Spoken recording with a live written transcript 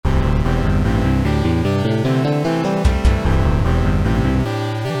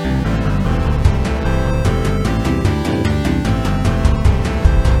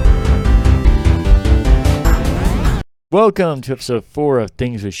Welcome to episode 4 of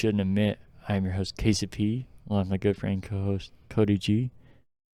Things We Shouldn't Admit. I'm your host, KCP, along with my good friend co-host, Cody G.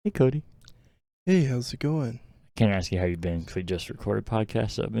 Hey, Cody. Hey, how's it going? Can't ask you how you've been because we just recorded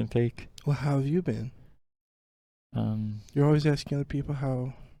podcasts that have been fake. Well, how have you been? You're always asking other people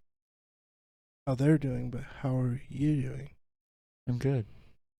how they're doing, but how are you doing? I'm good.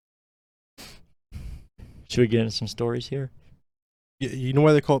 Should we get into some stories here? You know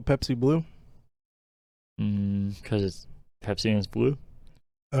why they call it Pepsi Blue? Because it's Pepsi and it's blue?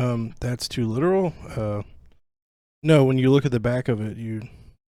 That's too literal. No, when you look at the back of it, you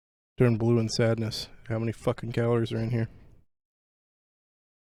turn blue in sadness. How many fucking calories are in here?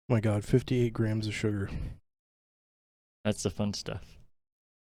 Oh my god, 58 grams of sugar. That's the fun stuff.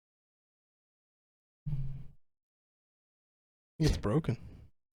 It's broken.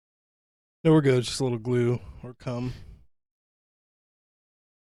 No, we're good. It's just a little glue or cum.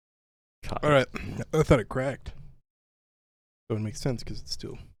 God. All right. I thought it cracked. So it makes sense because it's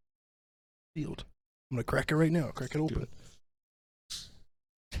still sealed. I'm going to crack it right now. Crack it open.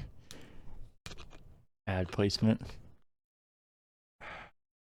 Ad placement.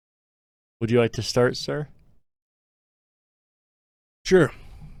 Would you like to start, sir? Sure.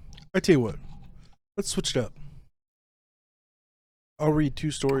 I tell you what. Let's switch it up. I'll read 2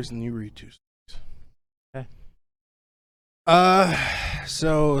 stories and you read 2 stories. Okay.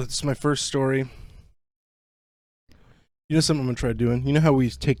 So it's my first story. You know something I'm going to try doing? You know how we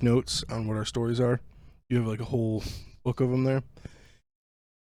take notes on what our stories are? You have like a whole book of them there.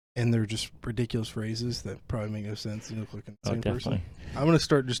 And they're just ridiculous phrases that probably make no sense. You look like an insane person. I'm going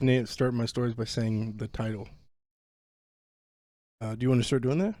to start my stories by saying the title. Do you want to start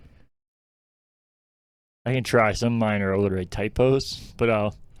doing that? I can try. Some of mine are literally typos, but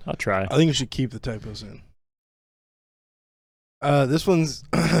I'll try. I think you should keep the typos in. This one's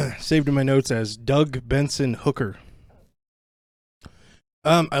saved in my notes as Doug Benson Hooker.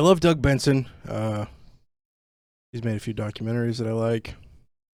 I love Doug Benson. He's made a few documentaries that I like.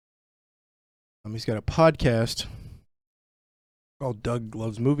 He's got a podcast called Doug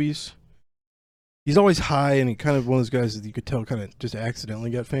Loves Movies. He's always high, and he kind of one of those guys that you could tell kind of just accidentally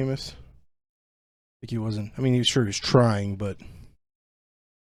got famous. Like he wasn't. I mean, he was sure he was trying, but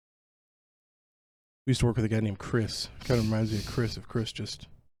we used to work with a guy named Chris. Kind of reminds me of Chris if Chris just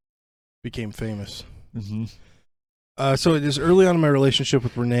became famous. Mm-hmm. So it is early on in my relationship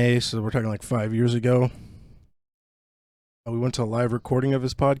with Renee, so we're talking like 5 years ago. We went to a live recording of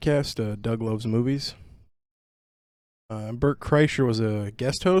his podcast, Doug Loves Movies. Bert Kreischer was a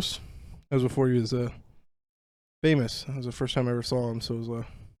guest host. That was before he was famous. That was the first time I ever saw him, so it was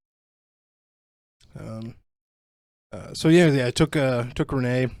I took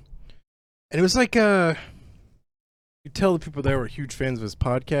Renee, and it was like you could tell the people there were huge fans of his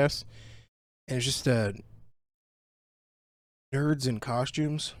podcast, and it's just nerds in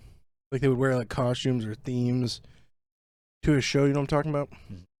costumes, like they would wear like costumes or themes to his show. You know what I'm talking about?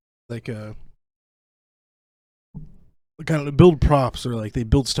 Like kind of build props or like they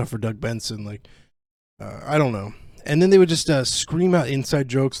build stuff for Doug Benson. Like I don't know, and then they would just scream out inside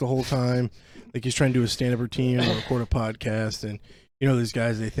jokes the whole time. Like he's trying to do a stand-up routine or record a podcast, and you know these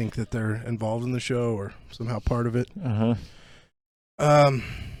guys, they think that they're involved in the show or somehow part of it.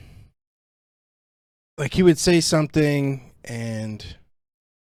 Like he would say something, and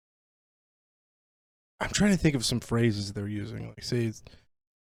I'm trying to think of some phrases they're using. Like say it's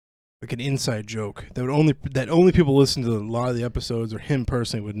like an inside joke that only people listen to a lot of the episodes or him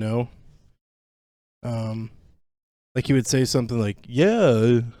personally would know. Like he would say something like,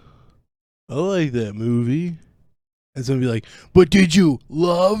 "Yeah, I like that movie." And someone would be like, "But did you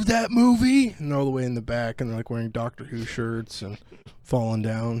love that movie?" And all the way in the back, and they're like wearing Doctor Who shirts and falling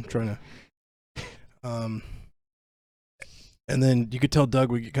down, trying to. And then you could tell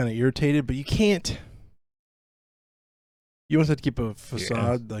Doug would get kind of irritated, but you can't. You almost have to keep a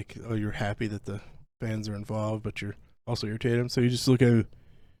facade, like, oh, you're happy that the fans are involved, but you're also irritated. So you just look at him,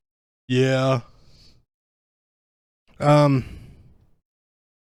 yeah. I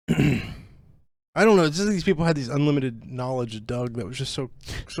don't know. It's just like these people had these unlimited knowledge of Doug that was just so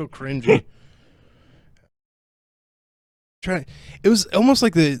cringy. It was almost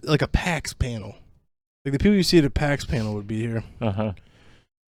like a PAX panel, like the people you see at a PAX panel would be here. But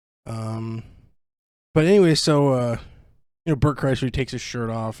anyway, so you know, Bert Kreischer takes his shirt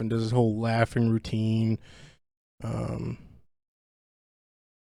off and does his whole laughing routine.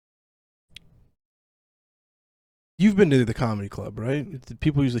 You've been to the comedy club, right?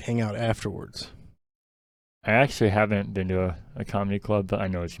 People usually hang out afterwards. I actually haven't been to a comedy club, but I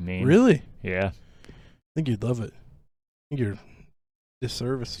know what you mean. Really? Yeah. I think you'd love it. I think you're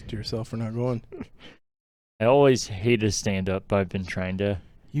disservice to yourself for not going. I always hated stand-up, but I've been trying to.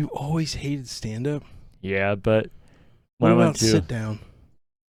 You always hated stand-up? Yeah, but What when I about went to, sit down?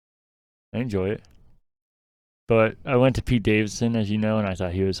 I enjoy it. But I went to Pete Davidson, as you know, and I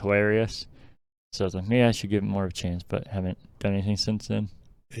thought he was hilarious. So I was like, maybe I should give him more of a chance, but haven't done anything since then.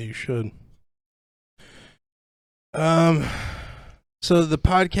 Yeah, you should. So the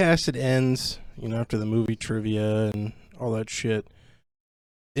podcast, it ends, after the movie trivia and all that shit.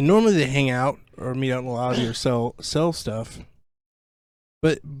 And normally they hang out or meet out in the lobby or sell stuff.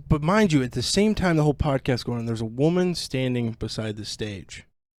 But mind you, at the same time the whole podcast going on, there's a woman standing beside the stage.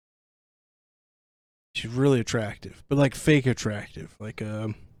 She's really attractive, but like fake attractive, like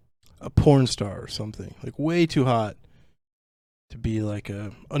a porn star or something. Like way too hot to be like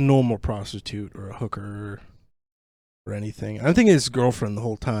a normal prostitute or a hooker or anything. I'm thinking it's his girlfriend the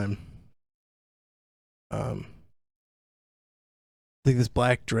whole time. Like this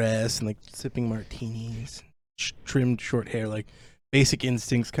black dress and like sipping martinis, trimmed short hair, like Basic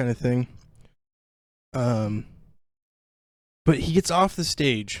Instincts kind of thing. But he gets off the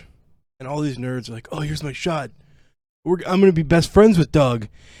stage, and all these nerds are like, "Oh, here's my shot. I'm gonna be best friends with Doug,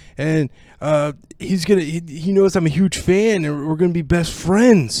 and he knows I'm a huge fan, and we're gonna be best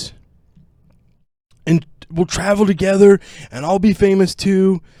friends, and we'll travel together, and I'll be famous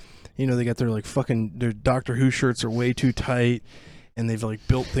too." They got their like their Doctor Who shirts are way too tight, and they've like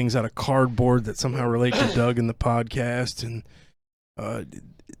built things out of cardboard that somehow relate to Doug in the podcast, and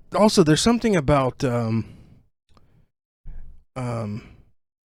also there's something about they're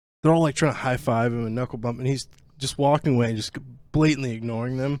all like trying to high five him and knuckle bump, and he's just walking away and just blatantly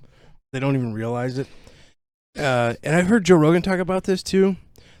ignoring them. They don't even realize it. And I've heard Joe Rogan talk about this too.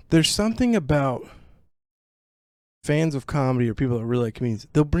 There's something about fans of comedy or people that really like comedians.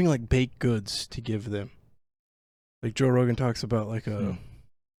 They'll bring like baked goods to give them. Like Joe Rogan talks about like a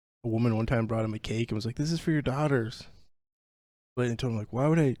woman one time brought him a cake and was like, "This is for your daughters." But they told him like, "Why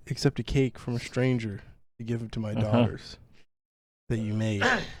would I accept a cake from a stranger to give it to my daughters that you made?"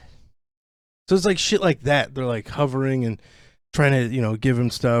 So it's like shit like that. They're like hovering and trying to, give him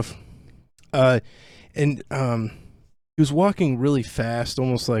stuff. And he was walking really fast,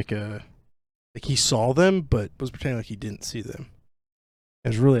 almost like he saw them, but was pretending like he didn't see them. It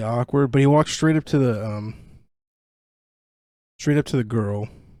was really awkward. But he walked straight up to the girl,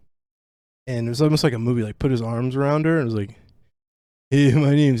 and it was almost like a movie. Like put his arms around her and was like, "Hey,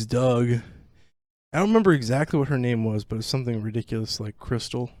 my name's Doug." I don't remember exactly what her name was, but it was something ridiculous like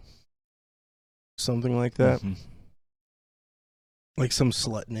Crystal. Something like that. Mm-hmm. Like some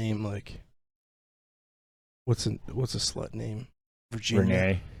slut name, like what's a slut name?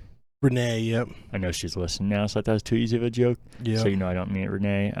 Virginia. Renee, yep. I know she's listening now, so I thought it was too easy of a joke. Yeah. So I don't mean it,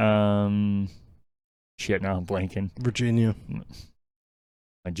 Renee. Shit, now I'm blanking. Virginia.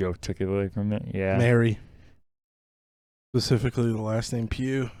 My joke took it away from it. Yeah. Mary. Specifically the last name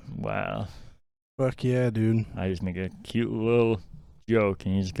Pugh. Wow. Fuck yeah, dude. I just make a cute little joke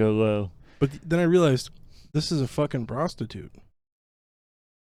and you just go low. But then I realized this is a fucking prostitute.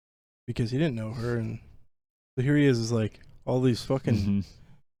 Because he didn't know her, and so here he is like all these fucking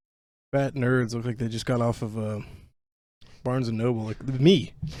fat nerds look like they just got off of Barnes and Noble, like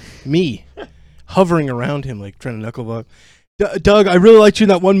me, hovering around him like trying to knuckle up. Doug, I really liked you in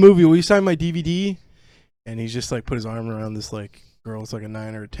that one movie. Will you sign my DVD? And he's just like put his arm around this like girl. It's like a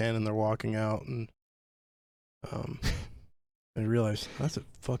 9 or a 10, and they're walking out, and I realized that's a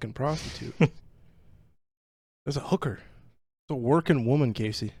fucking prostitute. That's a hooker. It's a working woman,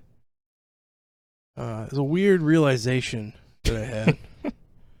 Casey. It's a weird realization that I had.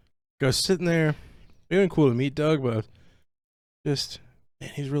 I was sitting there. It would been cool to meet Doug, but just, man,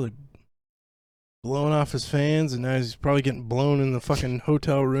 he's really blowing off his fans, and now he's probably getting blown in the fucking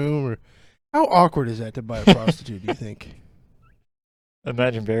hotel room. Or how awkward is that to buy a prostitute, do you think?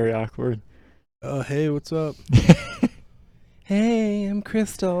 Imagine very awkward. Hey, what's up? Hey, I'm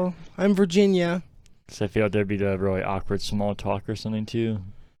Crystal. I'm Virginia. So I feel like there'd be the really awkward small talk or something too.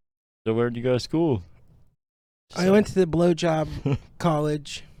 So where'd you go to school? I went to the blowjob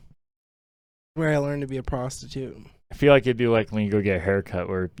college where I learned to be a prostitute. I feel like it'd be like when you go get a haircut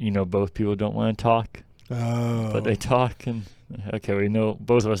where, both people don't want to talk. Oh. But they talk and, okay, we know,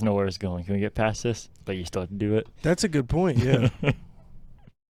 both of us know where it's going. Can we get past this? But you still have to do it. That's a good point, yeah.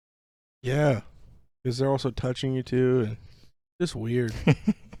 Yeah. Because they're also touching you too, and just weird. I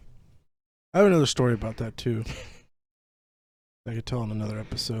have another story about that too. I could tell in another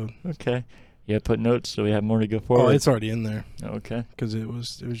episode. Okay. Yeah, put notes so we have more to go forward. Oh, it's already in there. Okay. Because it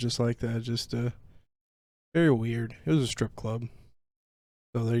was just like that. Just very weird. It was a strip club.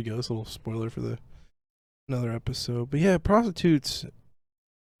 So there you go. It's a little spoiler for another episode. But yeah, prostitutes.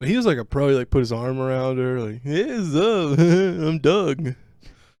 But he was like a pro. He like put his arm around her, like, "Hey, what's up? I'm Doug."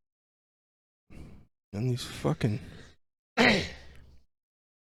 And these fucking, I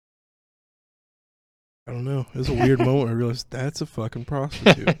don't know. It was a weird moment. I realized that's a fucking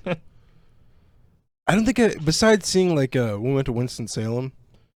prostitute. I don't think besides seeing like when we went to Winston-Salem,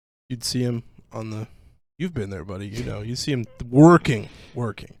 you'd see him on the. You've been there, buddy. You know, you see him working.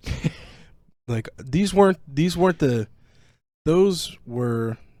 Like these weren't the. Those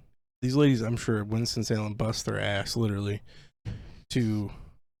were these ladies. I'm sure Winston-Salem bust their ass literally to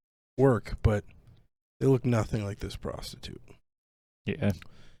work, but they look nothing like this prostitute. Yeah.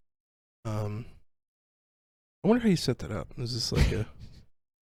 I wonder how you set that up. Is this like you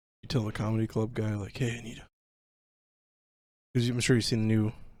tell the comedy club guy like, "Hey, I need a," because I'm sure you've seen the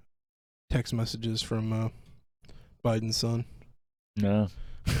new text messages from Biden's son. No.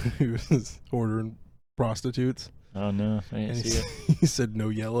 He was ordering prostitutes. Oh no, I didn't And see it. he said no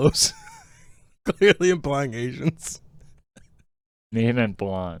yellows, clearly implying Asians. Maybe he meant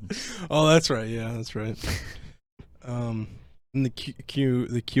blonde. Oh, that's right. Yeah, that's right. And the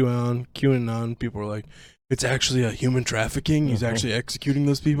QAnon people were like, it's actually a human trafficking. He's actually executing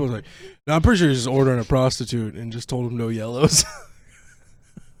those people. I was like, no, I'm pretty sure he's just ordering a prostitute and just told him no yellows.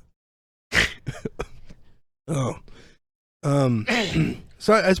 Oh.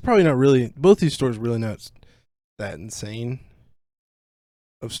 So it's probably not really, both these stories really not that insane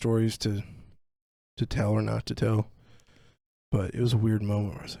of stories to tell or not to tell. But it was a weird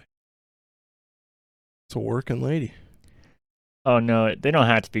moment where I was like, it's a working lady. Oh no, they don't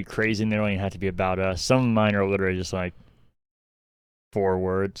have to be crazy and they don't even have to be about us. Some of mine are literally just like 4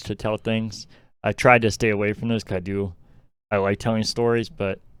 words to tell things. I tried to stay away from those because I like telling stories,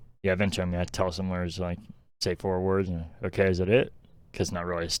 but yeah, eventually I'm going to tell someone who's like, say 4 words and okay, is that it? Because it's not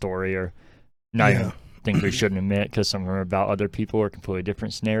really a story or not even things we shouldn't admit because some of them are about other people or completely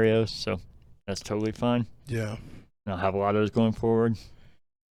different scenarios. So that's totally fine. Yeah. And I'll have a lot of those going forward.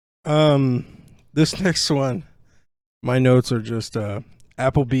 This next one, my notes are just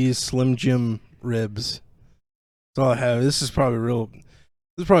Applebee's Slim Jim ribs. That's all I have. This is probably real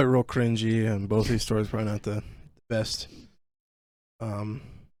cringy, and both these stories probably not the best.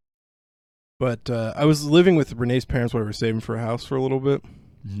 But I was living with Renee's parents while we were saving for a house for a little bit.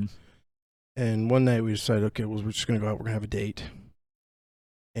 Mm-hmm. And one night we decided, okay, well, we're just going to go out. We're going to have a date.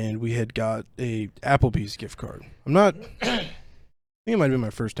 And we had got a Applebee's gift card. I think it might have been my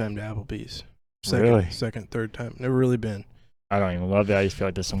first time to Applebee's. Second, third time. Never really been. I don't even love that. I just feel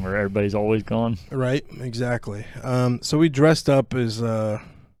like that's somewhere everybody's always gone. Right, exactly. So we dressed up as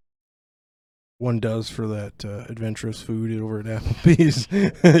one does for that adventurous food over at Applebee's.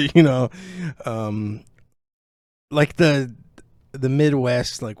 You know, like the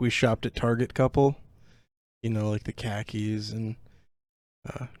Midwest, like we shopped at Target couple. You know, like the khakis and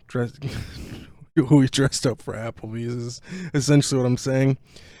we dressed up for Applebee's is essentially what I'm saying,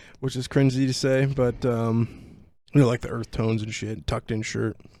 which is cringy to say, but like the earth tones and shit, tucked in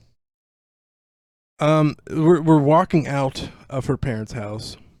shirt. We're walking out of her parents'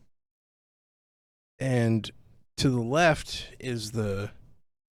 house, and to the left is her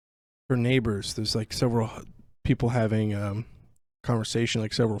neighbors. There's like several people having conversation,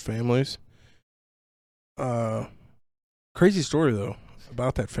 like several families. Crazy story though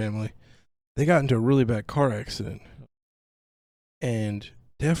about that family. They got into a really bad car accident, and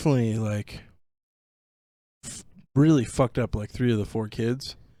definitely like really fucked up like 3 of the 4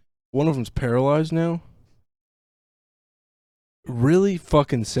 kids. One of them's paralyzed now. Really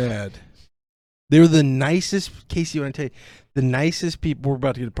fucking sad. They were the nicest. Casey, you want to tell you, the nicest people. We're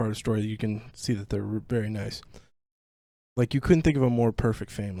about to get a part of the story. You can see that they're very nice. Like you couldn't think of a more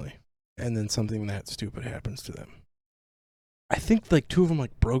perfect family, and then something that stupid happens to them. I think like 2 of them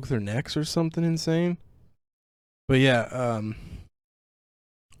like broke their necks or something insane. But yeah,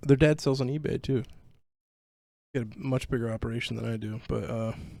 their dad sells on eBay too. Got a much bigger operation than I do,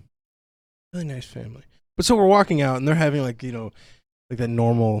 but really nice family. But so we're walking out and they're having like, you know, like that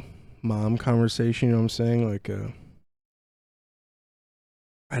normal mom conversation, you know what I'm saying? Like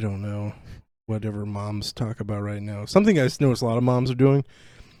I don't know, whatever moms talk about right now. Something I notice a lot of moms are doing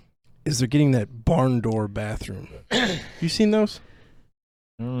is they're getting that barn door bathroom. You seen those?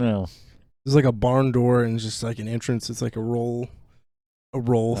 I don't know. There's like a barn door and it's just like an entrance. It's like a roll thing.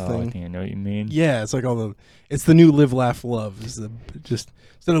 I think I know what you mean. Yeah, it's like it's the new Live, Laugh, Love. Just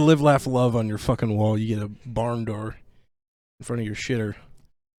instead of Live, Laugh, Love on your fucking wall, you get a barn door in front of your shitter.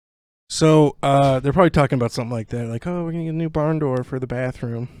 So they're probably talking about something like that, like, oh, we're gonna get a new barn door for the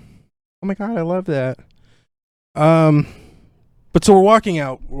bathroom. Oh my god, I love that. But so we're walking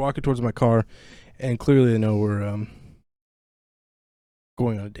towards my car, and clearly they know we're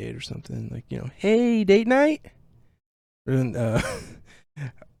going on a date or something, like, hey, date night, and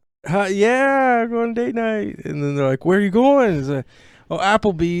yeah, going on date night, and then they're like, where are you going? It's like, oh,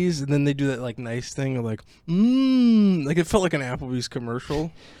 Applebee's, and then they do that like nice thing of like, like it felt like an Applebee's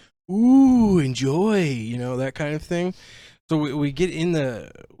commercial. Ooh, enjoy, that kind of thing. So we get in after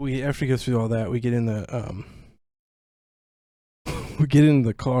we go through all that, we get in the we get into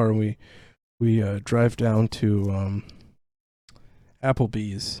the car and we drive down to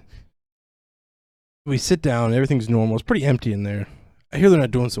Applebee's. We sit down, everything's normal. It's pretty empty in there. I hear they're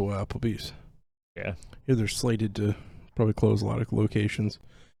not doing so well, Applebee's. Yeah. I hear they're slated to probably close a lot of locations.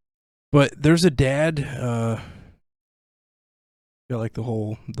 But there's a dad, got like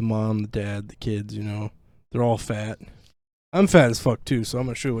the mom, the dad, the kids, they're all fat. I'm fat as fuck too, so I'm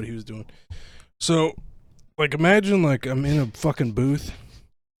not sure what he was doing. So, like, imagine like I'm in a fucking booth.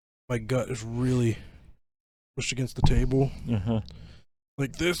 My gut is really pushed against the table.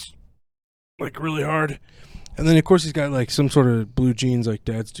 Like this. Like really hard. And then of course he's got like some sort of blue jeans like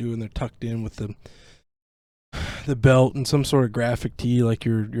dads do, and they're tucked in with the belt and some sort of graphic tee like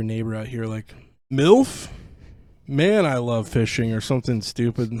your neighbor out here, like MILF? Man, I love fishing, or something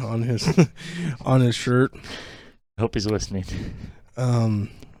stupid on his on his shirt. I hope he's listening.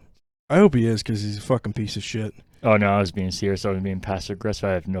 I hope he is, because he's a fucking piece of shit. Oh no, I was being serious. I was being passive aggressive.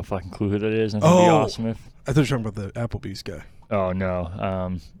 I have no fucking clue who that is. And it'd be awesome if. I thought you were talking about the Applebee's guy. Oh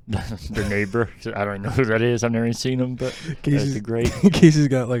no, the neighbor. I don't know who that is. I've never even seen him, but that's great. Casey's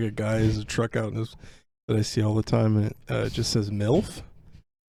got like a guy as a truck out that I see all the time, and it just says MILF,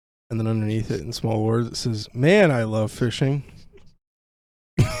 and then underneath it in small words it says, "Man, I love fishing."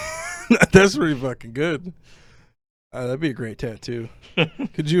 That's pretty fucking good. That'd be a great tattoo.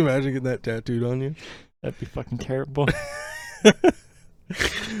 Could you imagine getting that tattooed on you? That'd be fucking terrible.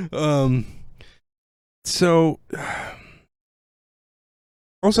 So,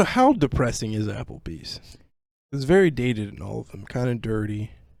 also, how depressing is Applebee's? It's very dated in all of them, kind of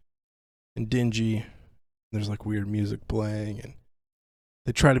dirty and dingy. There's like weird music playing, and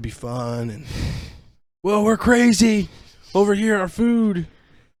they try to be fun, and well, we're crazy over here, our food.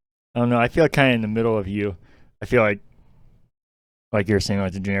 I don't know. I feel kind of in the middle of you. I feel like you're saying,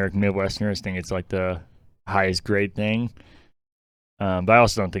 like the generic Midwesterners think it's like the highest grade thing. But I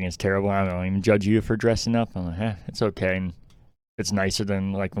also don't think it's terrible. I don't even judge you for dressing up. I'm like, it's okay. And it's nicer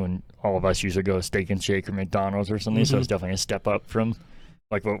than like when all of us usually go to Steak and Shake or McDonald's or something. So it's definitely a step up from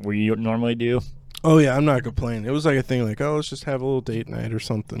like what we normally do. Oh yeah, I'm not complaining. It was like a thing like, oh, let's just have a little date night or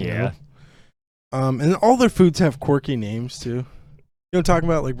something. Yeah. And all their foods have quirky names too. You know what I'm talking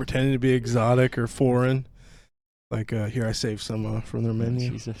about? Like pretending to be exotic or foreign. Like, here, I saved some from their menu.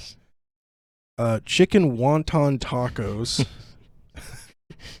 Jesus. Chicken wonton tacos.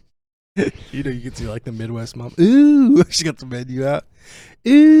 You can see like the Midwest mom. Ooh, she got the menu out.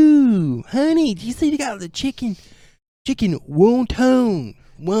 Ooh, honey, do you see they got the chicken wonton?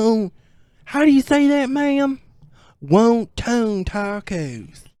 How do you say that, ma'am? Wonton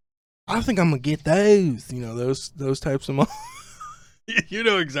tacos. I think I'm gonna get those. Those types of mom. You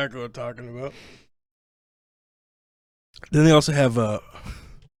know exactly what I'm talking about. Then they also have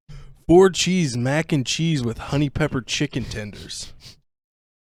 4 cheese mac and cheese with honey pepper chicken tenders.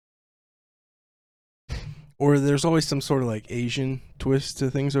 Or there's always some sort of like Asian twist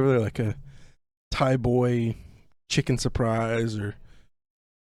to things over there, like a Thai boy chicken surprise, or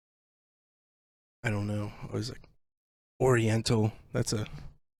I don't know. I was like Oriental.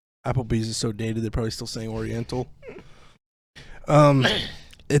 Applebee's is so dated they're probably still saying Oriental.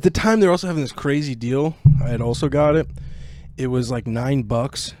 At the time they're also having this crazy deal. I had also got it. It was like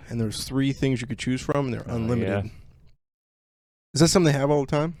 $9, and there was 3 things you could choose from, and they're unlimited. Yeah. Is that something they have all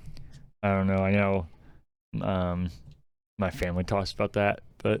the time? I don't know. I know my family talks about that,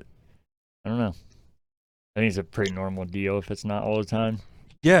 but I don't know. I think it's a pretty normal deal if it's not all the time.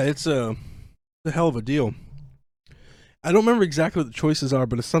 Yeah, it's a hell of a deal. I don't remember exactly what the choices are,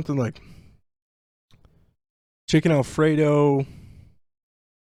 but it's something like chicken Alfredo,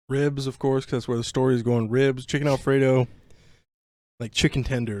 ribs, of course, because that's where the story is going. Ribs, chicken Alfredo, like chicken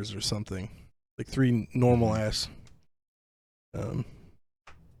tenders or something. Like 3 normal ass.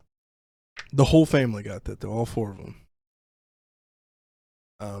 The whole family got that, though, all 4 of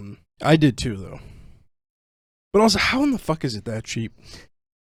them. I did too, though. But also, how in the fuck is it that cheap?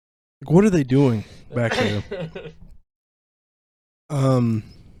 Like, what are they doing back there? I'll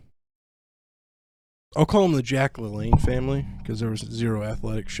call them the Jack LaLanne family, because there was 0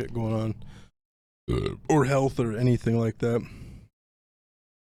 athletic shit going on. Or health or anything like that.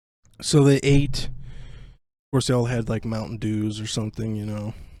 So they ate. Of course, they all had like Mountain Dews or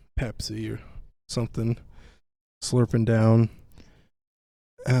something, Pepsi or something, slurping down.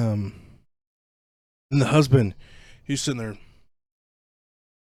 And the husband, he's sitting there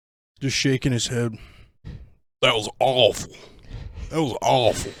just shaking his head. That was awful. That was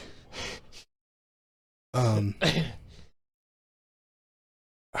awful.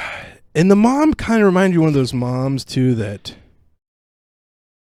 And the mom kind of reminded you of one of those moms too that,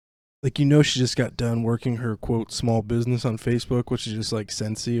 like, you know, she just got done working her quote small business on Facebook, which is just like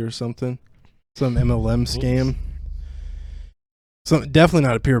Sensi or something, some MLM scam. So definitely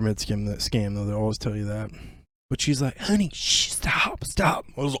not a pyramid scam though. They always tell you that. But she's like, honey, stop. That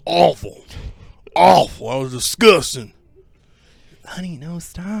was awful. Awful. That was disgusting. Honey, no,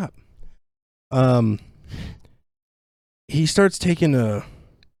 stop. He starts taking the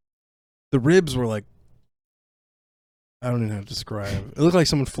ribs were like, I don't even know how to describe. It looked like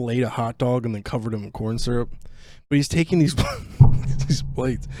someone filleted a hot dog and then covered them in corn syrup. But he's taking these these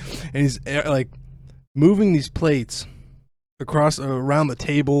plates and he's like moving these plates across around the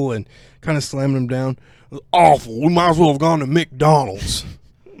table and kind of slamming them down. It was awful. We might as well have gone to McDonald's.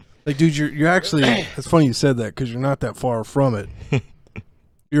 Like, dude, you're actually. It's funny you said that because you're not that far from it.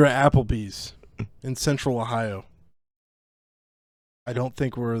 You're at Applebee's in Central Ohio. I don't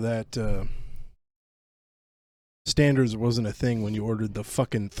think we're that. Standards wasn't a thing when you ordered the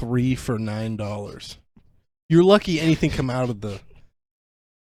fucking 3 for $9. You're lucky anything come out of the.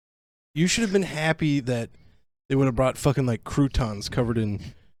 You should have been happy that they would have brought fucking like croutons covered in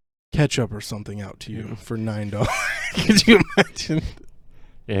ketchup or something out to you for $9. Could you imagine?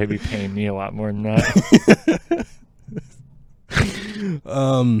 Yeah, he'd be paying me a lot more than that.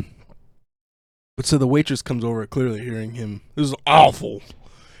 But so the waitress comes over, clearly hearing him. This is awful.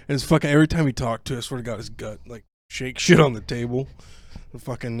 And it's fucking every time he talked to us, I swear to God, his gut like shake shit on the table. The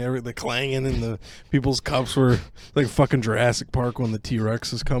fucking the clanging and the people's cups were like fucking Jurassic Park when the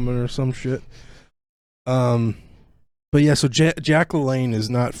T-Rex is coming or some shit. But yeah, so Jack LaLanne is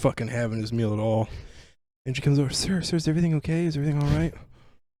not fucking having his meal at all. And she comes over, sir, is everything okay? Is everything all right?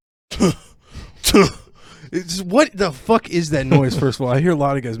 It's, what the fuck is that noise, first of all? I hear a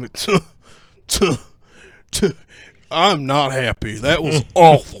lot of guys make, I'm not happy. That was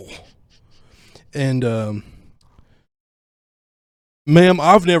awful. And, ma'am,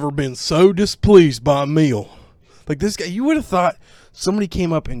 I've never been so displeased by a meal. Like this guy, you would have thought somebody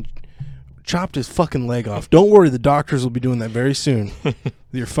came up and chopped his fucking leg off. Don't worry, the doctors will be doing that very soon. With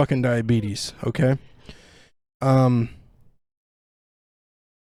your fucking diabetes, okay?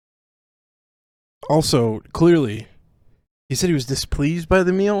 Also, clearly, he said he was displeased by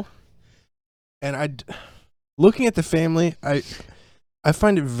the meal. And looking at the family, I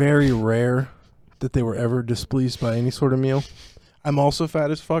find it very rare that they were ever displeased by any sort of meal. I'm also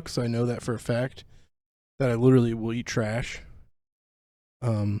fat as fuck, so I know that for a fact. That I literally will eat trash.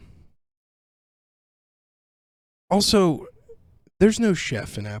 Also, there's no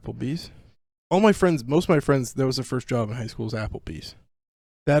chef in Applebee's. Most of my friends, that was their first job in high school was Applebee's.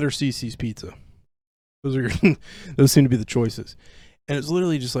 That or CC's Pizza. Those seem to be the choices. And it's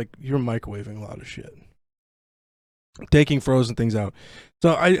literally just like you're microwaving a lot of shit. Taking frozen things out.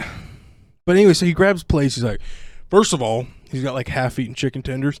 But anyway, so he grabs plates. He's like, first of all, he's got like half-eaten chicken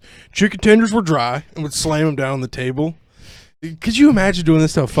tenders. Chicken tenders were dry and would slam them down on the table. Could you imagine doing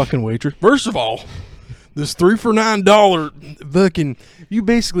this to a fucking waitress? First of all, this 3 for $9 fucking, you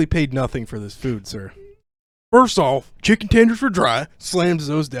basically paid nothing for this food, sir. First off, chicken tenders were dry, slams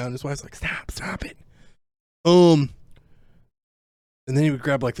those down. His wife's like, stop it. And then he would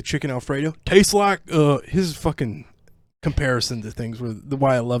grab like the chicken Alfredo. Tastes like his fucking comparison to things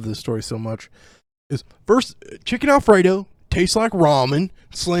why I love this story so much is first chicken Alfredo tastes like ramen,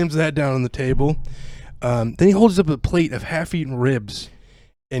 slams that down on the table. Then he holds up a plate of half-eaten ribs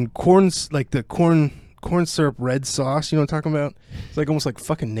and corn syrup red sauce. You know what I'm talking about? It's like almost like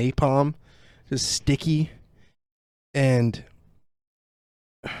fucking napalm, just sticky. And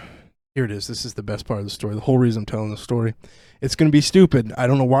here it is. This is the best part of the story. The whole reason I'm telling the story. It's going to be stupid. I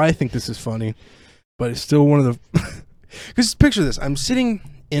don't know why I think this is funny, but it's still one of the... Because picture this. I'm sitting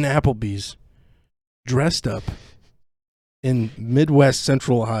in Applebee's, dressed up in Midwest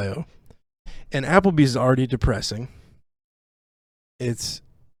Central Ohio, and Applebee's is already depressing. It's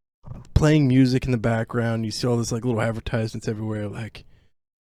playing music in the background. You see all this like little advertisements everywhere, like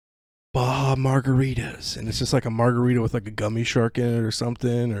Baja margaritas, and it's just like a margarita with like a gummy shark in it or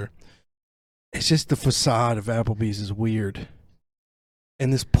something, or it's just the facade of Applebee's is weird.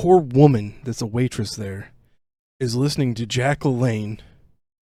 And this poor woman that's a waitress there is listening to Jack LaLanne.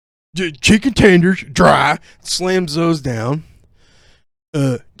 Chicken tenders, dry, slams those down.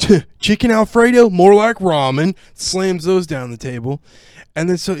 Chicken Alfredo, more like ramen, slams those down the table. And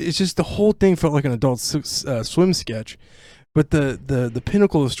then so it's just the whole thing felt like an Adult Swim sketch. But the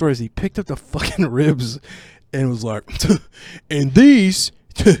pinnacle of the story is he picked up the fucking ribs and was like, and these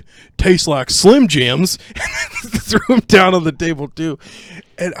taste like Slim Jims, and threw them down on the table too.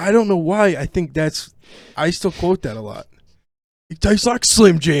 And I don't know why. I think I still quote that a lot. It tastes like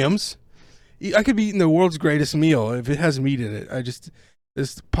Slim Jims. I could be eating the world's greatest meal if it has meat in it.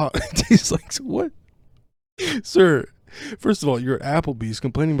 This pot tastes like what? Sir, first of all, you're at Applebee's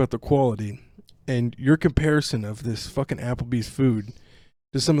complaining about the quality, and your comparison of this fucking Applebee's food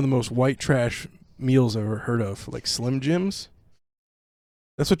to some of the most white trash meals I've ever heard of, like Slim Jims.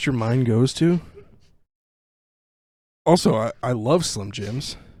 That's what your mind goes to. Also, I love Slim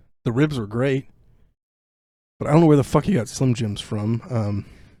Jims. The ribs were great, but I don't know where the fuck you got Slim Jims from.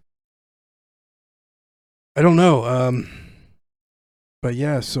 I don't know. But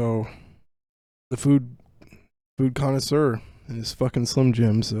yeah, so the food connoisseur and his fucking Slim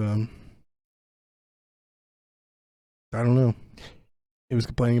Jims. I don't know. He was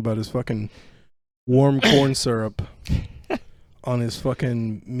complaining about his fucking warm corn syrup on his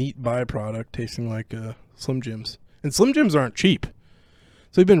fucking meat byproduct tasting like Slim Jims. And Slim Jims aren't cheap.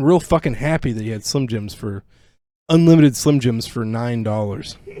 So he'd been real fucking happy that he had Slim Jims for unlimited Slim Jims for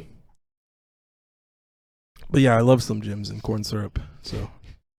 $9. But yeah, I love Slim Jims and corn syrup. So I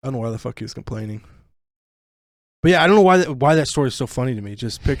don't know why the fuck he was complaining. But yeah, I don't know why that story is so funny to me.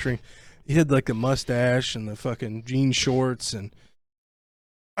 Just picturing he had like the mustache and the fucking jean shorts, and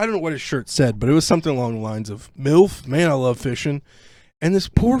I don't know what his shirt said, but it was something along the lines of MILF, man, I love fishing. And this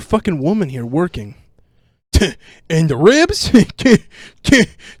poor fucking woman here working. And the ribs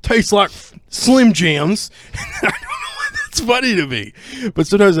taste like Slim Jims. I don't know why that's funny to me. But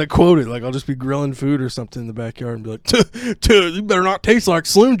sometimes I quote it, like I'll just be grilling food or something in the backyard and be like, you better not taste like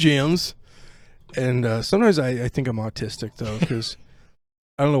Slim Jims. And sometimes I think I'm autistic, though, because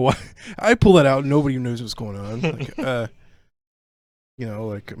I don't know why. I pull that out and nobody knows what's going on. Like, you know,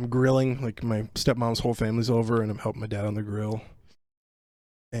 like I'm grilling, like my stepmom's whole family's over and I'm helping my dad on the grill.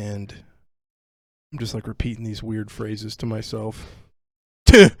 And I'm just like repeating these weird phrases to myself.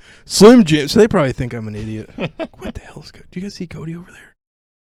 Slim Jim. So they probably think I'm an idiot. What the hell is Cody? Do you guys see Cody over there?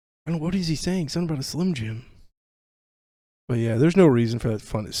 I don't know. What is he saying? Something about a Slim Jim. But yeah, there's no reason for that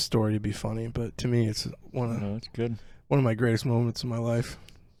fun story to be funny. But to me, it's it's good. One of my greatest moments in my life.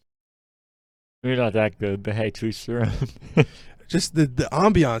 Maybe not that good, but hey, to surround. Just the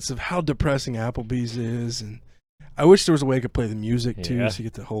ambiance of how depressing Applebee's is, and I wish there was a way I could play the music too, so you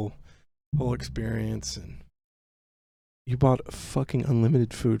get the whole experience. And you bought fucking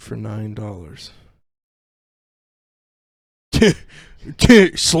unlimited food for $9.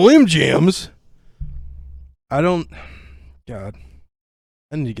 Slim Jims. God,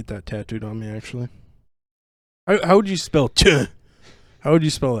 I need to get that tattooed on me. Actually, how would you spell? How would you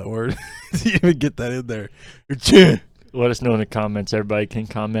spell that word? To even get that in there. Let us know in the comments. Everybody can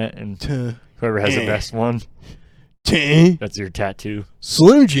comment, and whoever has the best one, that's your tattoo.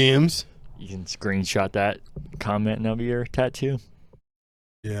 Slim Jims. You can screenshot that comment, and that'll be your tattoo.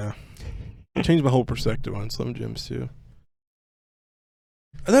 Yeah. Changed my whole perspective on Slim Jims, too.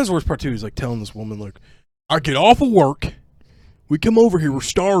 And that's the worst part, too. He's like telling this woman, like, I get off of work. We come over here. We're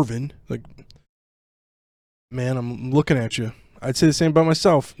starving. Like, man, I'm looking at you. I'd say the same about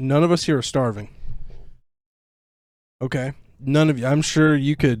myself. None of us here are starving. Okay? None of you. I'm sure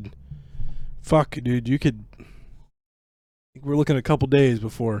you could. Fuck, dude. You could. We're looking at a couple days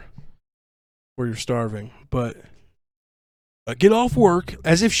before you're starving. But get off work,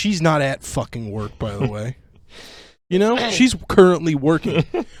 as if she's not at fucking work, by the way. You know? She's currently working.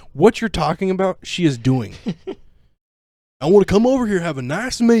 What you're talking about, she is doing. I want to come over here, have a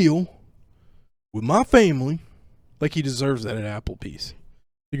nice meal with my family. Like he deserves that at Applebee's.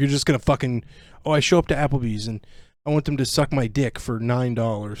 You're just going to fucking, I show up to Applebee's and I want them to suck my dick for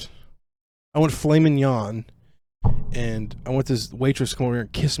 $9. I want filet mignon, and I want this waitress to come over here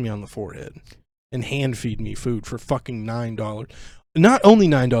and kiss me on the forehead and hand feed me food for fucking $9. Not only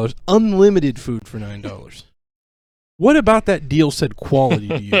 $9, unlimited food for $9. What about that deal said quality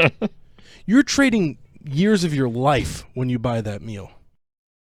to you? You're trading years of your life when you buy that meal.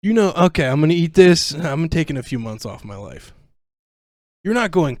 You know, okay, I'm going to eat this. I'm taking a few months off my life. You're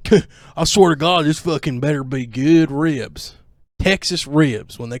not going, I swear to God, this fucking better be good ribs. Texas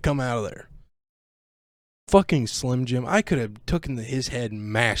ribs when they come out of there. Fucking Slim Jim. I could have taken his head and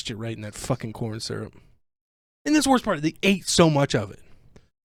mashed it right in that fucking corn syrup. And this worst part, they ate so much of it.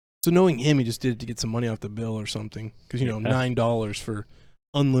 So knowing him, he just did it to get some money off the bill or something. Because, you know, $9 for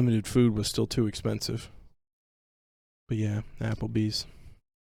unlimited food was still too expensive. But yeah, Applebee's.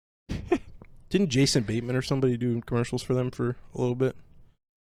 Didn't Jason Bateman or somebody do commercials for them for a little bit?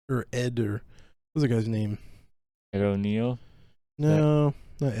 Or Ed, or what was the guy's name? Ed O'Neill. No,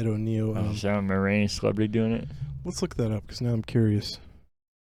 not Ed O'Neill. Some Marine celebrity doing it. Let's look that up because now I'm curious.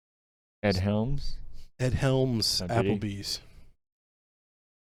 Ed Helms. Ed Helms, Oh, did he? Applebee's.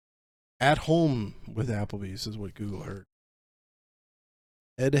 At home with Applebee's is what Google heard.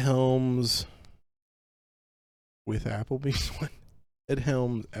 Ed Helms with Applebee's. What? Ed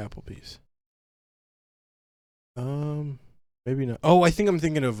Helms, Applebee's. Maybe not. Oh, I think I'm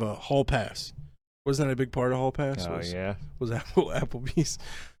thinking of Hall Pass. Wasn't that a big part of Hall Pass? Oh yeah. Was Applebee's?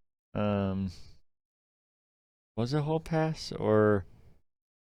 Was it Hall Pass or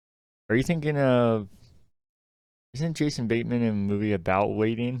are you thinking of? Isn't Jason Bateman in a movie about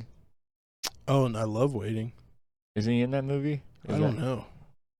waiting? Oh, and I love waiting. Isn't he in that movie? I don't know.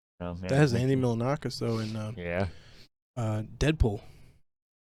 Oh, man, That has Andy Milonakis though in Yeah. Deadpool.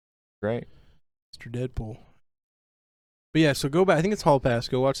 Right. Mr. Deadpool. But yeah, so go back. I think it's Hall Pass.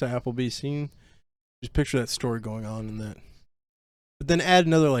 Go watch the Applebee's scene. Just picture that story going on in that. But then add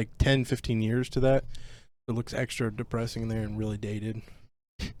another like 10, 15 years to that. It looks extra depressing there and really dated.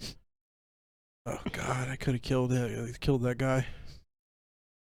 Oh God, I could have killed that guy.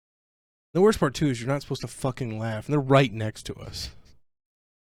 The worst part too is you're not supposed to fucking laugh, and they're right next to us.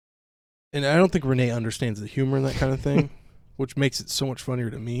 And I don't think Renee understands the humor in that kind of thing, which makes it so much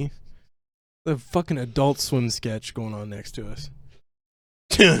funnier to me. The fucking Adult Swim sketch going on next to us.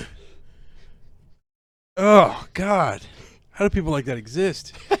 Oh God, how do people like that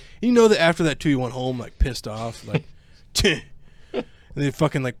exist? You know that after that too, you went home like pissed off, like, and they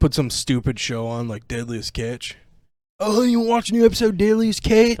fucking like put some stupid show on like Deadliest Catch. Oh, you watch a new episode of Deadliest I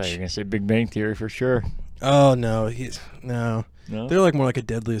thought you Catch? were gonna say Big Bang Theory for sure. Oh no, no. No. They're like more like a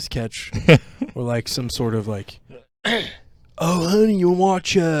Deadliest Catch, or like some sort of like, oh honey, you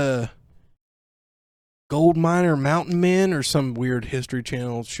watch Gold Miner, Mountain Men, or some weird History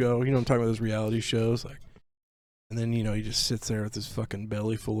Channel show. You know what I'm talking about, those reality shows, like. And then, you know, he just sits there with his fucking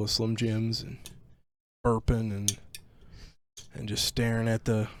belly full of Slim Jims and burping and just staring at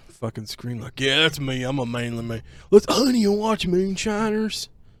the fucking screen like, yeah, that's me. I'm a manly man. Honey, you watch Moonshiners?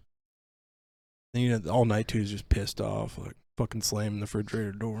 And, you know, all night too, he's just pissed off, like fucking slamming the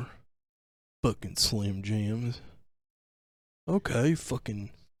refrigerator door. Fucking Slim Jims. Okay, fucking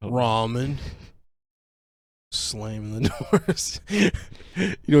ramen. Slamming the doors. You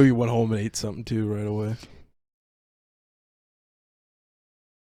know, he went home and ate something too right away.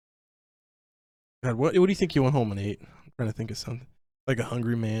 God, what do you think you went home and ate? I'm trying to think of something. Like a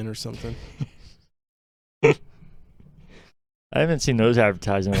Hungry Man or something. I haven't seen those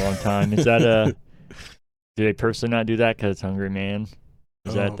advertised in a long time. Is that do they purposely not do that because it's Hungry Man?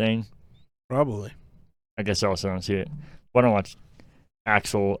 Is that a thing? Probably. I guess I also don't see it. Well, I don't watch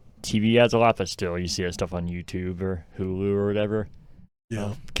actual TV ads a lot, but still, you see that stuff on YouTube or Hulu or whatever.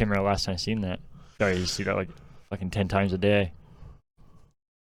 Yeah. Can't remember the last time I seen that. Sorry, you see that like fucking 10 times a day.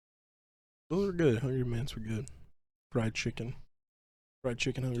 Those are good. Hungry Man's were good. Fried chicken,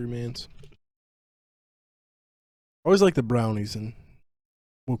 Hungry Man's. I always like the brownies, and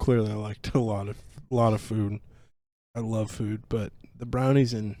well, clearly I liked a lot of food. I love food, but the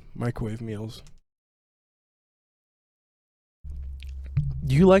brownies and microwave meals.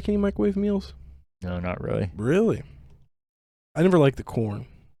 Do you like any microwave meals? No, not really. Really? I never liked the corn.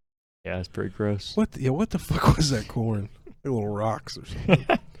 Yeah, it's pretty gross. What the fuck was that corn? Like little rocks or something.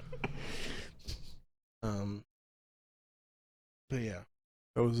 But yeah,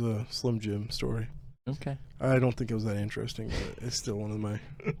 that was a Slim Jim story. Okay. I don't think it was that interesting, but it's still one of my.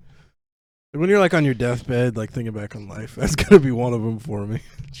 When you're like on your deathbed, like thinking back on life, that's gonna be one of them for me.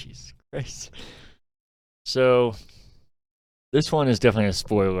 Jesus Christ. So, this one is definitely a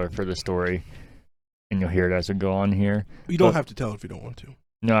spoiler for the story, and you'll hear it as we go on here. You don't have to tell if you don't want to.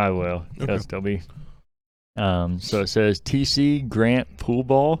 No, I will. Okay. It'll still be. So it says TC Grant pool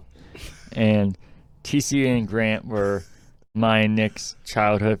ball, and TC and Grant were my and Nick's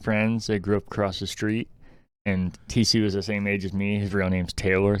childhood friends. They grew up across the street, and TC was the same age as me. His real name's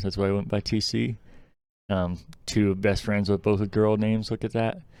Taylor. That's why I went by TC. Two best friends with both with girl names. Look at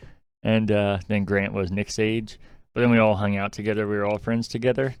that. And then Grant was Nick's age. But then we all hung out together. We were all friends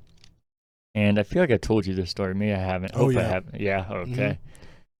together. And I feel like I told you this story. Maybe I haven't. Oh, Hope I yeah. haven't. Yeah, okay. Mhm.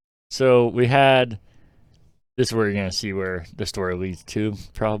 So we had, this is where you're going to see where the story leads to,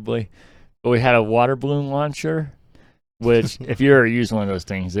 probably. But we had a water balloon launcher, which, if you ever use one of those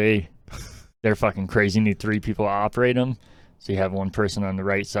things, they're fucking crazy. You need 3 people to operate them. So you have one person on the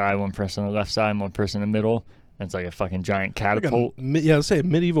right side, one person on the left side, and one person in the middle. And it's like a fucking giant catapult. Let's say a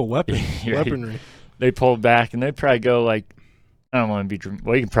medieval weapon. Right. Weaponry. They pulled back, and they'd probably go like, I don't want to be,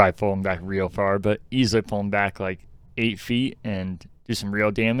 well, you can probably pull them back real far, but easily pull them back like 8 feet and do some real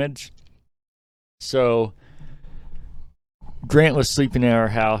damage. So Grant was sleeping at our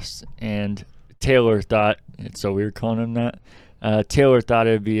house, and Taylor thought, it's so weird calling him that. Taylor thought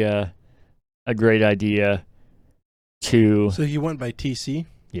it'd be a great idea to. So he went by TC.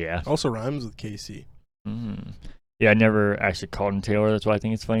 Yeah. Also rhymes with KC. Mm. Yeah, I never actually called him Taylor. That's why I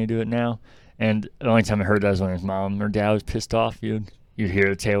think it's funny to do it now. And the only time I heard that was when his mom or dad was pissed off. You'd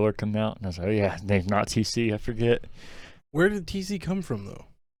hear Taylor come out, and I was like, oh yeah, his name's not TC. I forget. Where did TC come from, though?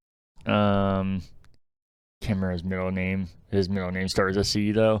 Can't remember his middle name. His middle name starts with a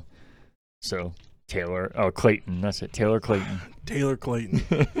C, though. So, Taylor. Oh, Clayton. That's it. Taylor Clayton. Taylor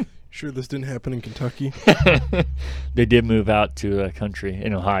Clayton. Sure this didn't happen in Kentucky? They did move out to a country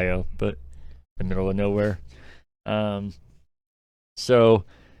in Ohio, but the middle of nowhere. So,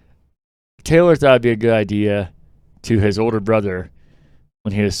 Taylor thought it'd be a good idea to his older brother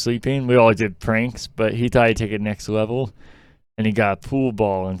when he was sleeping. We all did pranks, but he thought he'd take it next level, and he got a pool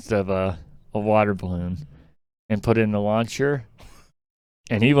ball instead of a water balloon and put it in the launcher.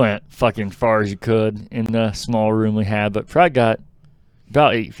 And he went fucking far as you could in the small room we had, but probably got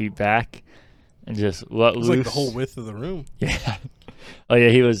about 8 feet back and just let loose. It was like the whole width of the room. Yeah. Oh,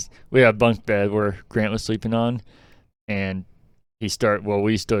 yeah, we had a bunk bed where Grant was sleeping on, and we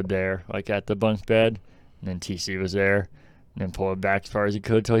stood there, like at the bunk bed, and then TC was there, and then pulled it back as far as he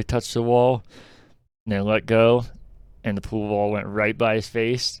could till he touched the wall, and then let go, and the pool ball went right by his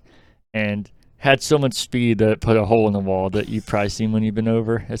face, and had so much speed that it put a hole in the wall that you've probably seen when you've been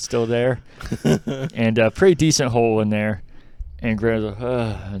over. It's still there. And a pretty decent hole in there. And Grant was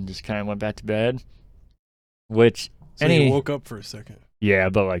like, and just kind of went back to bed. Which, so he woke up for a second. Yeah,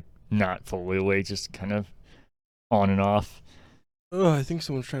 but like not fully awake, just kind of on and off. Oh, I think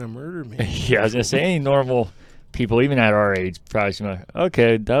someone's trying to murder me. Yeah, I was going to say, any normal people, even at our age, probably should be like,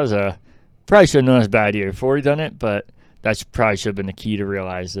 okay, that was probably should have known it was a bad idea before he done it, but that probably should have been the key to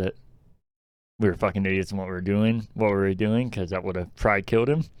realize that we were fucking idiots in what we were doing, because that would have probably killed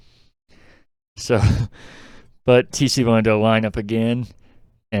him. So, but TC wanted to line up again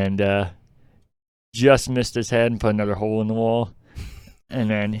and just missed his head and put another hole in the wall. And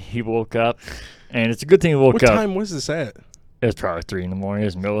then he woke up, and it's a good thing he woke up. What time was this at? It was probably 3 a.m. It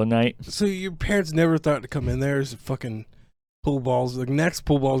was middle of the night. So your parents never thought to come in there as fucking pool balls, the next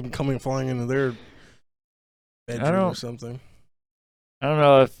pool balls coming flying into their bedroom or something? I don't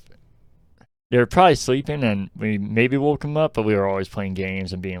know if they were probably sleeping, and we maybe woke them up, but we were always playing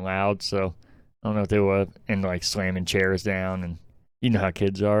games and being loud, so I don't know if they were and like slamming chairs down, and you know how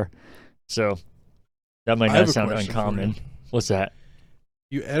kids are. So that might not sound uncommon. What's that?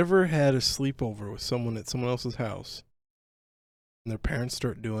 You ever had a sleepover with someone at someone else's house and their parents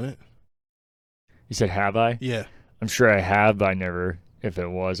start doing it? You said, have I? Yeah. I'm sure I have, but I never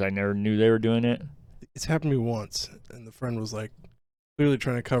knew they were doing it. It's happened to me once, and the friend was like clearly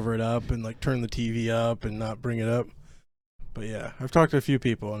trying to cover it up and like turn the TV up and not bring it up. But yeah, I've talked to a few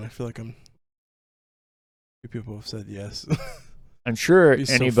people, and I feel like a few people have said yes. I'm sure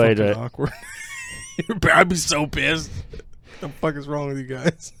anybody so awkward. I'd be so pissed. What the fuck is wrong with you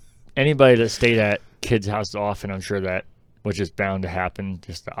guys? Anybody that stayed at kids' houses often, I'm sure that, which is bound to happen,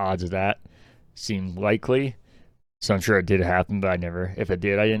 just the odds of that seem likely. So I'm sure it did happen, but if it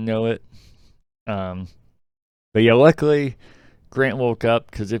did, I didn't know it. But yeah, luckily Grant woke up,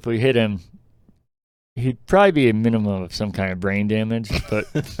 because if we hit him, he'd probably be a minimum of some kind of brain damage, but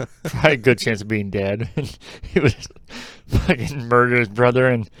probably a good chance of being dead. He would fucking murder his brother,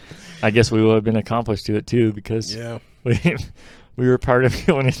 and I guess we would have been accomplished to it too, because we were part of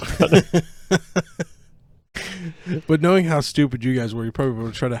killing his brother. But knowing how stupid you guys were, you probably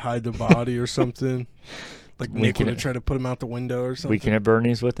would try to hide the body or something. Like Nick would have tried to put him out the window or something. Weekend at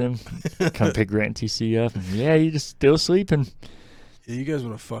Bernie's with him. Come pick Grant and TC up. And yeah, you just still sleeping. Yeah, you guys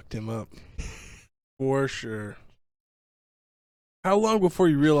would have fucked him up. For sure. How long before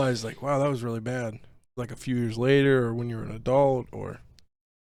you realized, like, wow, that was really bad? Like a few years later, or when you were an adult, or?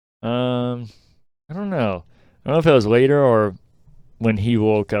 I don't know. I don't know if it was later or when he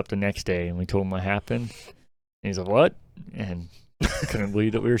woke up the next day and we told him what happened. And he's like, what? And couldn't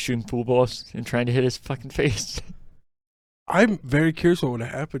believe that we were shooting pool balls and trying to hit his fucking face. I'm very curious what would have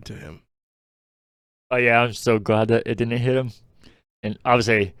happened to him. Oh, yeah, I'm so glad that it didn't hit him. And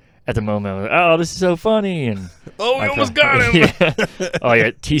obviously, at the moment, I was like, oh, this is so funny. And we almost got him. Yeah. Oh, yeah,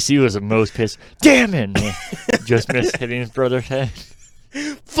 TC was the most pissed. Damn it. Just missed hitting his brother's head.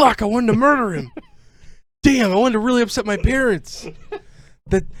 Fuck, I wanted to murder him. Damn, I wanted to really upset my parents.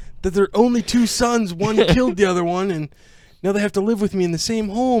 That they're only 2 sons, one killed the other one, and now they have to live with me in the same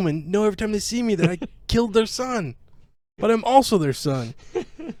home and know every time they see me that I killed their son. But I'm also their son. So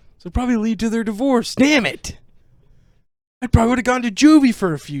it'll probably lead to their divorce. Damn it. I probably would have gone to juvie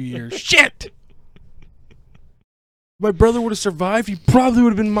for a few years. Shit. my brother would have survived, he probably would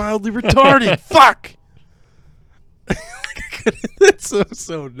have been mildly retarded. Fuck. That's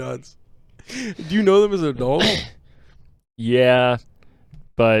so nuts. Do you know them as an adult? Yeah,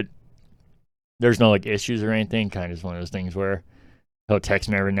 but there's no like issues or anything. Kind of just one of those things where he'll text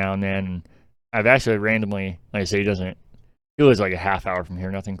me every now and then. And I've actually randomly, like I say, he lives like a half hour from here,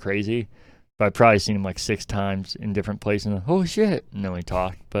 nothing crazy. But I've probably seen him like 6 times in different places. And oh shit! And then we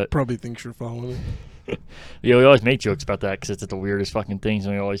talk. But Probably thinks you're following him. yeah, we always make jokes about that because it's the weirdest fucking things,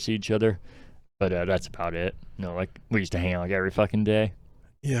 and we always see each other. But that's about it. No, like we used to hang out like every fucking day.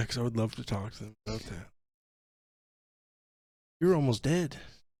 Yeah, because I would love to talk to them about that. You're almost dead.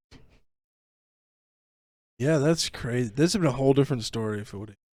 Yeah, that's crazy. This would have been a whole different story if it would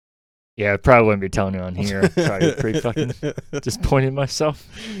have. Yeah, I probably wouldn't be telling you on here. Probably pretty fucking disappointed in myself.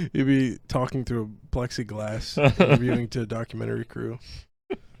 You'd be talking through a plexiglass, interviewing to a documentary crew.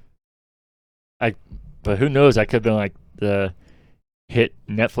 But who knows? I could have been like the hit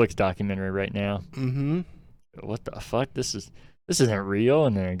Netflix documentary right now. Mm-hmm. What the fuck? This isn't real.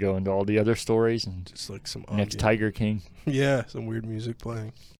 And then I go into all the other stories and Just like some next audio. Tiger King. Yeah, some weird music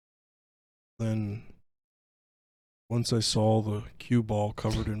playing. Then once I saw the cue ball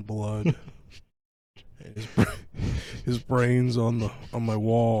covered in blood, and his brains on my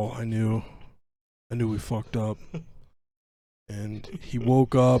wall, I knew we fucked up. And he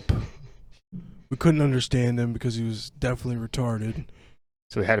woke up. We couldn't understand him because he was definitely retarded.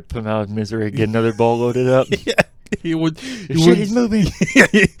 So we had to put him out of misery, get another ball loaded up. Yeah, he He's moving.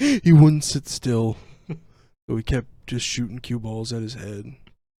 He wouldn't sit still. So we kept just shooting cue balls at his head.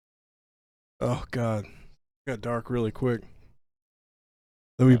 Oh God, it got dark really quick.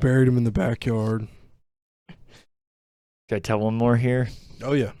 Then we buried him in the backyard. Can I tell one more here?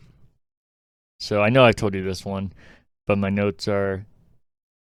 Oh yeah. So I know I told you this one, but my notes are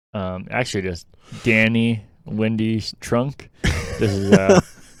actually just Danny Wendy's trunk. This is the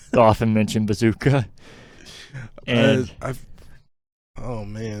often mentioned bazooka. And oh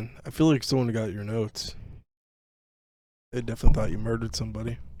man, I feel like someone got your notes. They definitely thought you murdered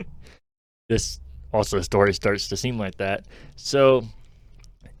somebody. this also story starts to seem like that. So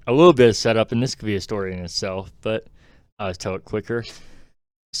a little bit of setup, and this could be a story in itself, but I'll just tell it quicker.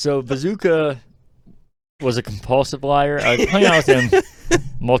 So Bazooka was a compulsive liar. I was playing out with him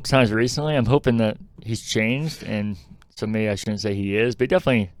multiple times recently. I'm hoping that he's changed, and so maybe I shouldn't say he is, but he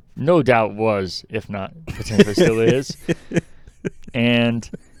definitely, no doubt was, if not potentially still is. And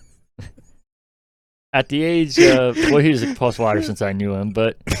at the age of, well, he was a compulsive liar since I knew him,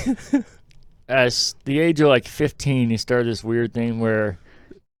 but at the age of like 15, he started this weird thing where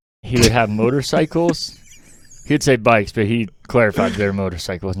he would have motorcycles. He'd say bikes, but he clarified they're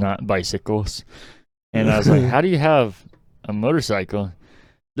motorcycles, not bicycles. And I was like, how do you have a motorcycle?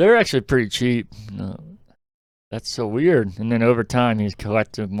 They're actually pretty cheap. No, that's so weird. And then over time, he's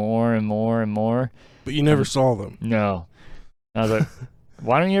collected more and more and more. But you never saw them. No. I was like,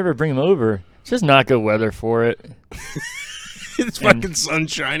 why don't you ever bring them over? It's just not good weather for it. It's fucking sun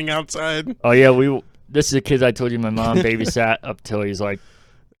shining outside. Oh, yeah, this is a kid I told you my mom babysat up till he's like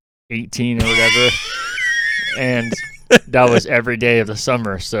 18 or whatever. And that was every day of the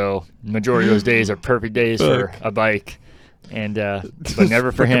summer, so majority of those days are perfect days for a bike. And but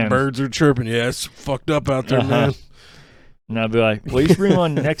never for him. Birds are chirping. Yeah, it's fucked up out there, man. And I'd be like, well, you should bring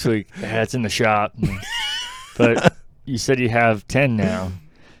one next week. Yeah, it's in the shop. But you said you have 10 now.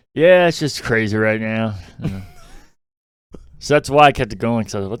 Yeah, it's just crazy right now. So that's why I kept it going.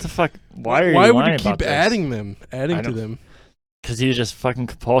 So what the fuck? Why are you would lying you about keep this? adding to them? Because he was just fucking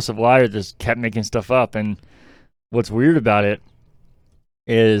compulsive liar. Just kept making stuff up. And what's weird about it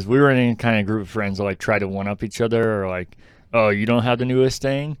is we were in a kind of group of friends that like try to one up each other, or like, oh, you don't have the newest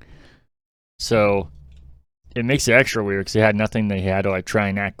thing. So it makes it extra weird because he had nothing that he had to like try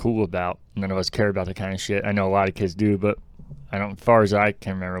and act cool about. None of us care about that kind of shit. I know a lot of kids do, but I don't. As far as I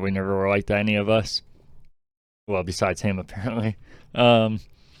can remember, we never were like that, any of us. Well, besides him, apparently.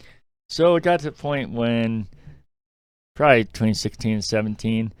 So it got to the point when probably between 16 and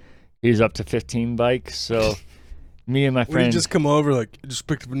 17, he was up to 15 bikes. So me and my When friend you just come over, like, just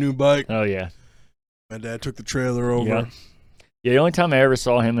picked up a new bike. Oh yeah. My dad took the trailer over. Yeah, the only time I ever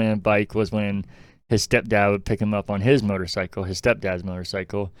saw him in a bike was when his stepdad would pick him up on his motorcycle, his stepdad's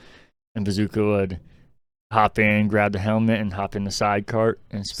motorcycle, and Bazooka would hop in, grab the helmet, and hop in the side cart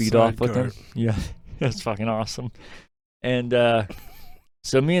and speed off with him. Yeah, that's fucking awesome. And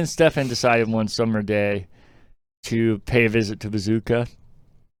so me and Stefan decided one summer day to pay a visit to Bazooka,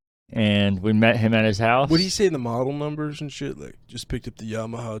 and we met him at his house. What do you say the model numbers and shit? Like, just picked up the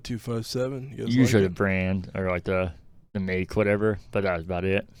Yamaha 257. You guys Usually like the brand or like the make, whatever, but that was about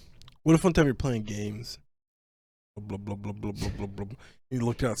it. What if one time you're playing games Blah, blah, blah, blah, blah, blah, blah. He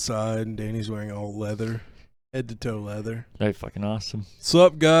looked outside, and Danny's wearing all leather, head to toe leather. That'd be fucking awesome. What's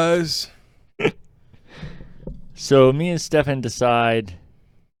up, guys? So me and Stefan decide,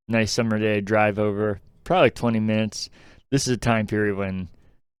 nice summer day, drive over, probably like 20 minutes. This is a time period when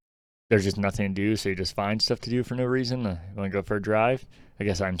there's just nothing to do, so you just find stuff to do for no reason. You want to go for a drive? I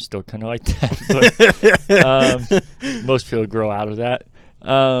guess I'm still kind of like that. But most people grow out of that. You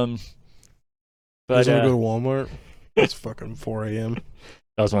guys But want to go to Walmart? It's fucking 4 a.m.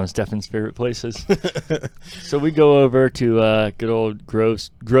 that was one of Stefan's favorite places. So we go over to good old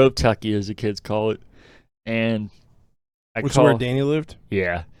Grove Tucky, as the kids call it. And Which is where Danny lived?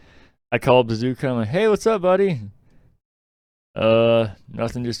 Yeah. I called Bazooka. I'm like, hey, what's up, buddy?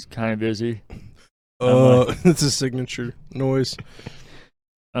 Nothing, just kind of busy. It's a signature noise.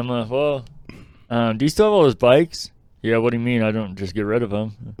 I'm like, well, do you still have all those bikes? Yeah, what do you mean? I don't just get rid of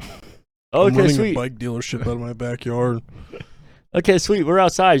them. I'm Okay, running sweet. a bike dealership out of my backyard. Okay, sweet. We're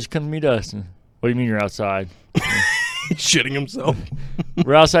outside. You come meet us. What do you mean you're outside? He's shitting himself.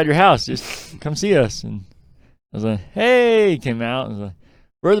 We're outside your house. Just come see us. And I was like, hey, he came out. I was like,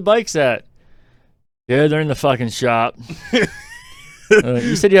 where are the bikes at? Yeah, they're in the fucking shop.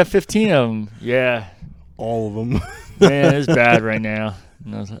 You said you have 15 of them. Yeah. All of them. Man, it's bad right now.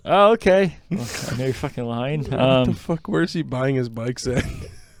 And I was like, oh, okay. Well, I know you're fucking lying. What the fuck? Where's he buying his bikes at?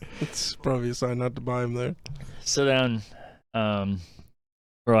 It's probably a sign not to buy them there. So then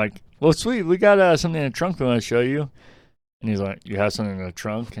we're like, well, sweet. We got something in the trunk we want to show you. And he's like, you have something in the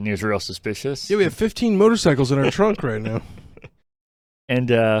trunk? And he was real suspicious. Yeah, we have 15 motorcycles in our trunk right now. And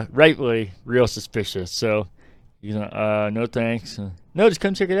rightly real suspicious. So he's like, no thanks. No, just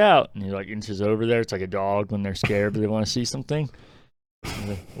come check it out. And he like inches over there. It's like a dog when they're scared but they want to see something.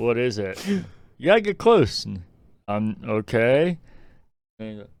 Like, what is it? You gotta get close. And I'm okay. And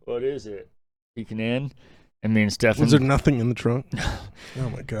he's like, what is it? Peeking in. And me and Stefan. Was there nothing in the trunk? Oh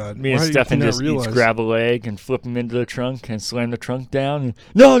my god. Me and Why do you Stefan not just realize? each grab a leg and flip him into the trunk and slam the trunk down. And,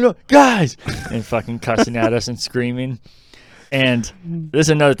 no, guys! And fucking cussing at us and screaming. And this is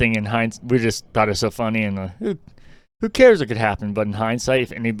another thing in hindsight. We just thought it was so funny. And who cares what could happen? But in hindsight,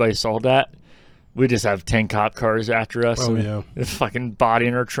 if anybody saw that, we just have 10 cop cars after us. Oh, and yeah. a fucking body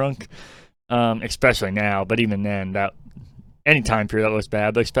in our trunk. Especially now. But even then, that any time period that was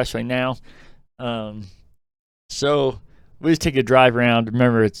bad. But especially now. So we just take a drive around.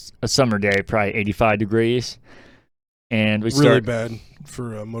 Remember, it's a summer day, probably 85 degrees. And we Really start bad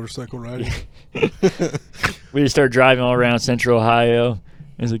for motorcycle riding. we just start driving all around Central Ohio. And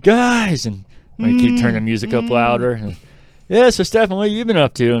it's like, guys, and we keep turning the music up louder. And, yeah, so Stefan, what have you been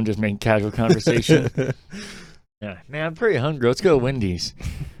up to? And just making casual conversation. Yeah, man, I'm pretty hungry. Let's go to Wendy's.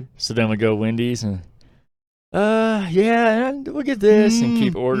 So then we go to Wendy's and, yeah, and we'll get this and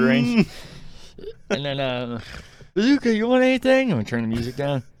keep ordering. And then, Bazooka, you want anything? And we turn the music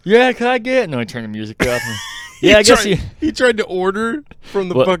down. Yeah, can I get? And then we turn the music up. And, yeah, I guess he tried to order from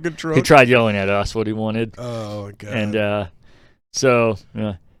the fucking trunk. He tried yelling at us what he wanted. Oh god. And so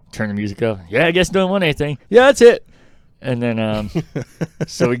turn the music up. Yeah, I guess don't want anything. Yeah, that's it. And then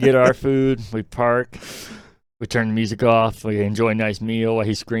so we get our food, we park, we turn the music off, we enjoy a nice meal while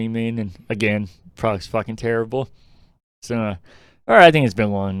he's screaming, and again, product's fucking terrible. So all right, I think it's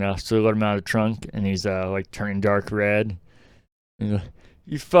been long enough. So we let him out of the trunk, and he's like turning dark red. And he's like,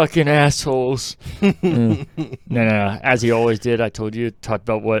 you fucking assholes. No, as he always did, I told you, talked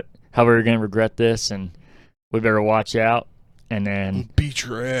about how we were going to regret this, and we better watch out. And then beat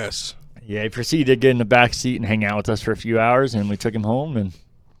your ass. Yeah, he proceeded to get in the back seat and hang out with us for a few hours, and we took him home, and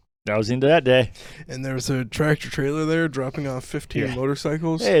that was the end of that day. And there was a tractor trailer there dropping off 15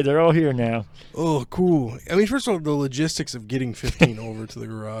 motorcycles. Hey, they're all here now. Oh, cool. I mean, first of all, the logistics of getting 15 over to the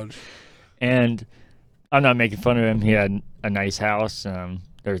garage. And I'm not making fun of him. He had a nice house.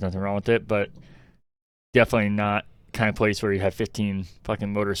 There's nothing wrong with it, but definitely not kind of place where you have 15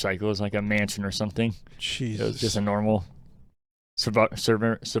 fucking motorcycles, like a mansion or something. Jesus. It was just a normal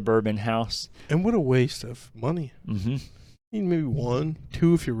suburban house. And what a waste of money. Mm-hmm. You need maybe 1,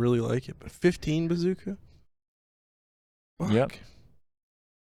 2 if you really like it, but 15 Bazooka? Fuck. Yep.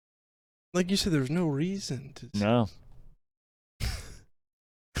 Like you said, there's no reason to. No.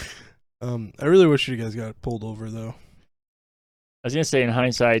 I really wish you guys got pulled over though. I was gonna say in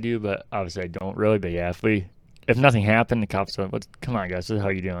hindsight I do, but obviously I don't really. But yeah, if nothing happened, the cops would, come on guys, this is how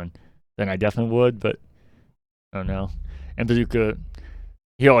you doing? Then I definitely would, but I don't know. And Bazooka,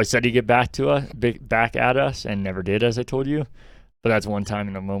 he always said he'd get back at us, and never did, as I told you. But that's one time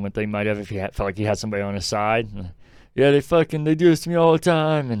in a moment they might have if he felt like he had somebody on his side. Yeah, they do this to me all the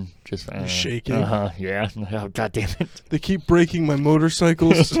time, and just shaking. Yeah. Oh, God damn it. They keep breaking my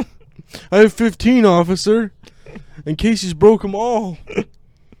motorcycles. I have 15, officer. And Casey's broke them all.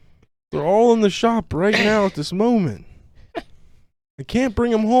 They're all in the shop right now at this moment. I can't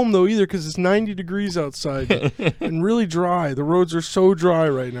bring them home, though, either, because it's 90 degrees outside and really dry. The roads are so dry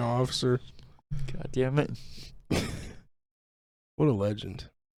right now, officer. God damn it. What a legend.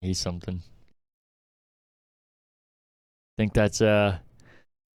 He's something. I think that's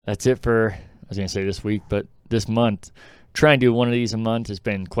it for, I was going to say this week, but this month. Try and do one of these a month. It's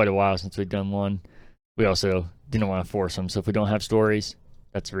been quite a while since we've done one. We also didn't want to force them, so if we don't have stories,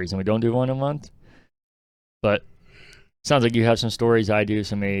 that's the reason we don't do one a month. But sounds like you have some stories. I do,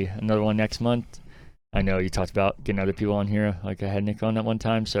 so maybe another one next month. I know you talked about getting other people on here, like I had Nick on that one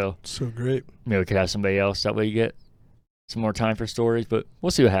time, so great. maybe we could have somebody else. That way you get some more time for stories, but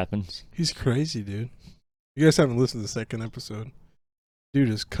we'll see what happens. He's crazy, dude. You guys haven't listened to the second episode. Dude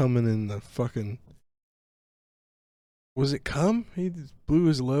is coming in the fucking... Was it cum? He blew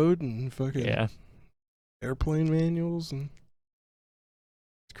his load and fucking airplane manuals and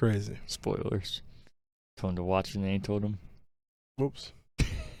it's crazy. Spoilers. Told him to watch and they told him. Whoops.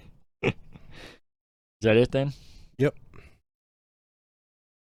 Is that it then? Yep.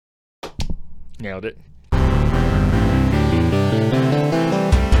 Nailed it.